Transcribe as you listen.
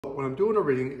When I'm doing a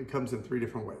reading, it comes in 3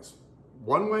 different ways.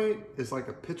 One way is like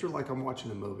a picture, like I'm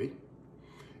watching a movie.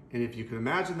 And if you can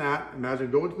imagine that, imagine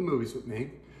going to the movies with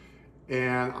me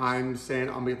and I'm saying,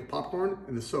 I'm gonna get the popcorn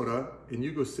and the soda and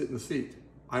you go sit in the seat.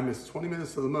 I missed 20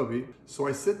 minutes of the movie, so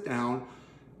I sit down.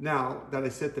 Now that I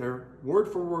sit there, word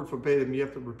for word verbatim, you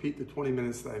have to repeat the 20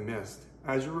 minutes that I missed.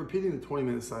 As you're repeating the 20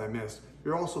 minutes that I missed,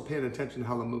 you're also paying attention to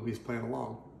how the movie's playing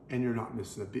along and you're not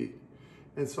missing a beat.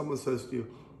 And someone says to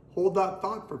you, hold that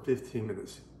thought for 15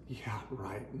 minutes. Yeah,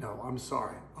 right. No, I'm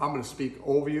sorry. I'm going to speak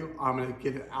over you. I'm going to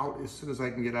get it out as soon as I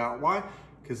can get it out. Why?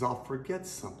 Because I'll forget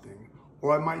something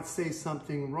or I might say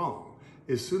something wrong.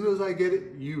 As soon as I get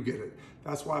it, you get it.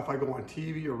 That's why if I go on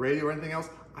TV or radio or anything else,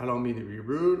 I don't mean to be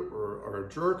rude or a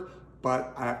jerk,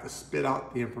 but I have to spit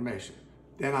out the information.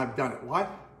 Then I've done it. Why?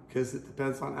 Because it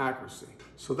depends on accuracy.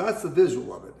 So that's the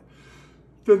visual of it.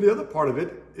 Then the other part of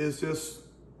it is just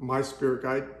my spirit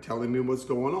guide telling me what's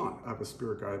going on. I have a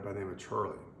spirit guide by the name of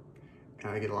Charlie,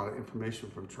 and I get a lot of information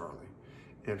from Charlie.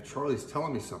 And if Charlie's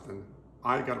telling me something,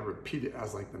 I got to repeat it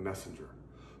as like the messenger.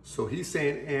 So he's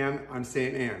saying and, I'm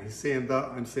saying and. He's saying the,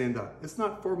 I'm saying the. It's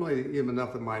not formulating even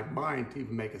enough in my mind to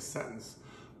even make a sentence.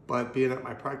 But being at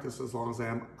my practice as long as I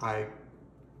am,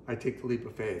 I take the leap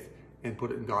of faith and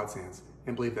put it in God's hands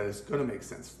and believe that it's going to make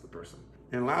sense to the person.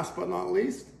 And last but not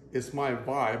least, it's my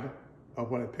vibe of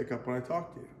what I pick up when I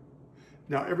talk to you.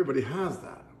 Now, everybody has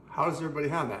that. How does everybody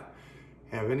have that?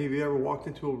 Have any of you ever walked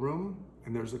into a room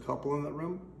and there's a couple in that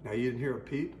room? Now, you didn't hear a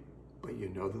peep, but you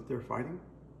know that they're fighting?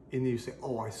 And you say,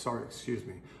 oh, sorry, excuse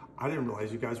me. I didn't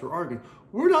realize you guys were arguing.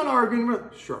 We're not arguing.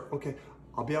 Sure, okay.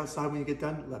 I'll be outside when you get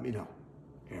done. Let me know.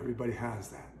 Everybody has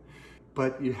that.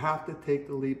 But you have to take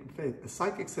the leap of faith. A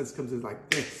psychic sense comes in like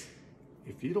this.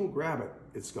 If you don't grab it,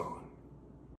 it's gone.